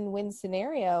win-win-win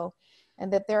scenario,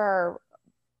 and that there are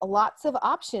lots of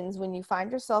options when you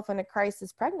find yourself in a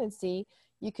crisis pregnancy.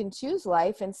 You can choose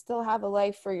life and still have a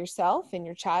life for yourself and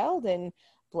your child, and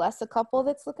bless a couple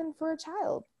that's looking for a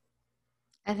child.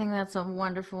 I think that's a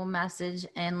wonderful message.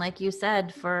 And like you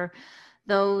said, for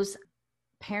those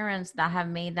parents that have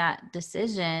made that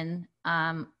decision,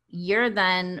 you're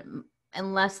then,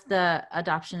 unless the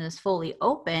adoption is fully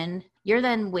open, you're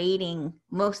then waiting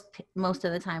most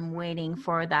of the time, waiting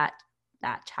for that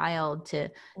child to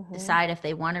decide if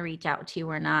they want to reach out to you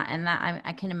or not. And that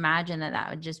I can imagine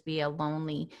that would just be a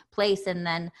lonely place. And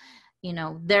then,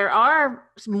 there are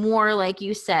more, like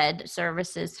you said,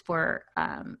 services for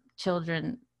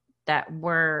children that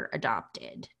were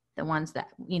adopted, the ones that,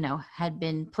 had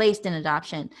been placed in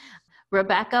adoption.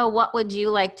 Rebecca, what would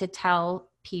you like to tell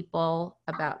people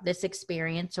about this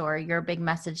experience, or your big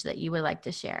message that you would like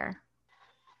to share?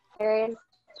 There is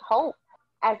hope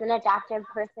as an adopted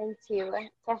person to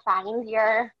find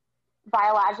your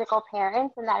biological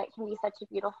parents, and that it can be such a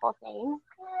beautiful thing.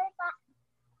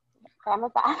 Grandma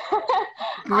Beth.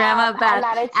 Grandma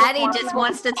Beth. Addie just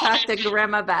wants to talk to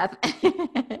Grandma Beth.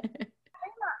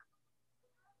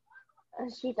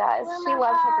 She does. She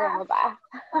loves her Grandma Beth.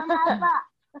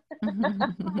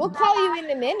 We'll call you in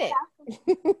a minute.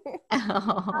 She'll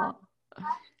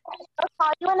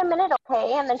call you in a minute,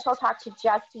 okay? And then she'll talk to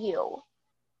just you.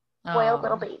 Spoiled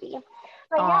little baby.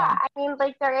 But yeah,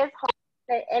 there is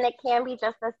hope, and it can be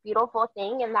just this beautiful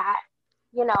thing, and that,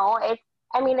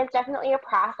 it's definitely a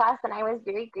process, and I was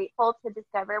very grateful to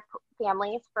Discover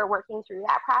Families for working through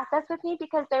that process with me,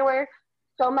 because there were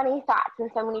so many thoughts and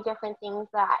so many different things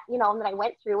that, that I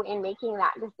went through in making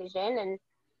that decision. And,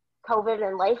 COVID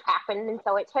and life happened. And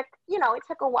so it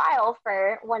took a while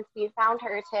for once we found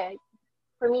her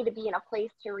for me to be in a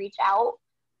place to reach out,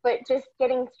 but just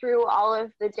getting through all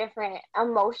of the different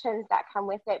emotions that come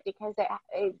with it, because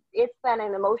it's been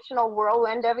an emotional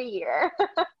whirlwind of a year.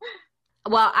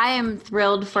 Well, I am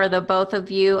thrilled for the both of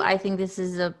you. I think this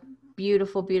is a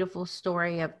beautiful, beautiful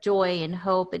story of joy and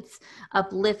hope. It's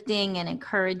uplifting and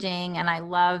encouraging. And I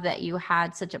love that you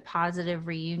had such a positive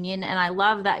reunion. And I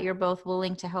love that you're both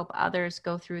willing to help others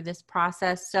go through this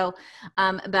process. So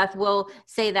Beth, we'll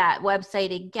say that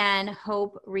website again,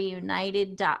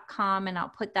 hopereunited.com, and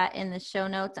I'll put that in the show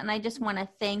notes. And I just want to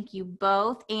thank you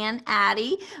both and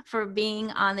Addie for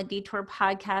being on the Detour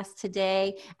podcast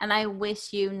today. And I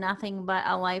wish you nothing but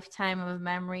a lifetime of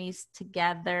memories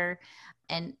together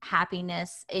and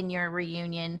happiness in your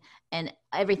reunion and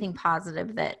everything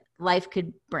positive that life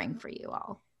could bring for you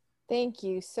all. Thank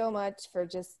you so much for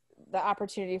just the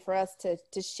opportunity for us to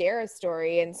share a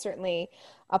story, and certainly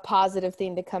a positive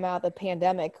thing to come out of the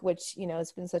pandemic, which,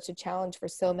 has been such a challenge for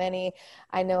so many.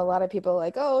 I know a lot of people are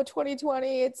like, oh,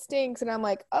 2020, it stinks. And I'm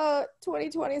like,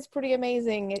 2020 is pretty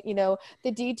amazing.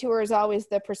 The detour is always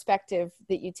the perspective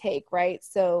that you take, right?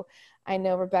 So I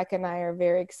know Rebecca and I are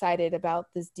very excited about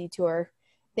this detour.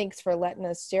 Thanks for letting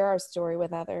us share our story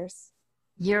with others.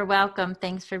 You're welcome.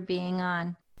 Thanks for being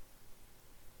on.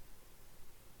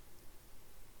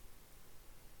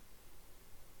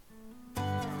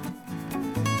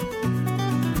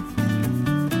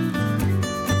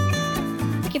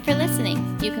 Thank you for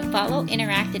listening. You can follow,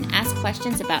 interact, and ask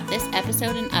questions about this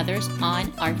episode and others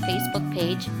on our Facebook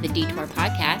page, The Detour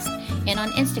Podcast, and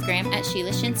on Instagram at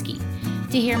Sheila Shinsky.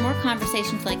 To hear more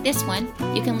conversations like this one,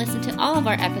 you can listen to all of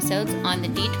our episodes on the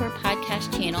Detour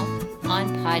Podcast channel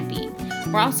on Podbean.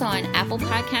 We're also on Apple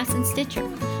Podcasts and Stitcher.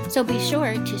 So be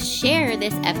sure to share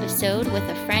this episode with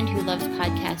a friend who loves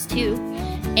podcasts too,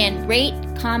 and rate,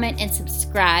 comment, and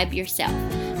subscribe yourself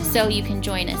so you can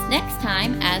join us next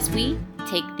time as we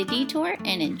take the detour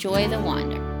and enjoy the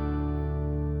wander.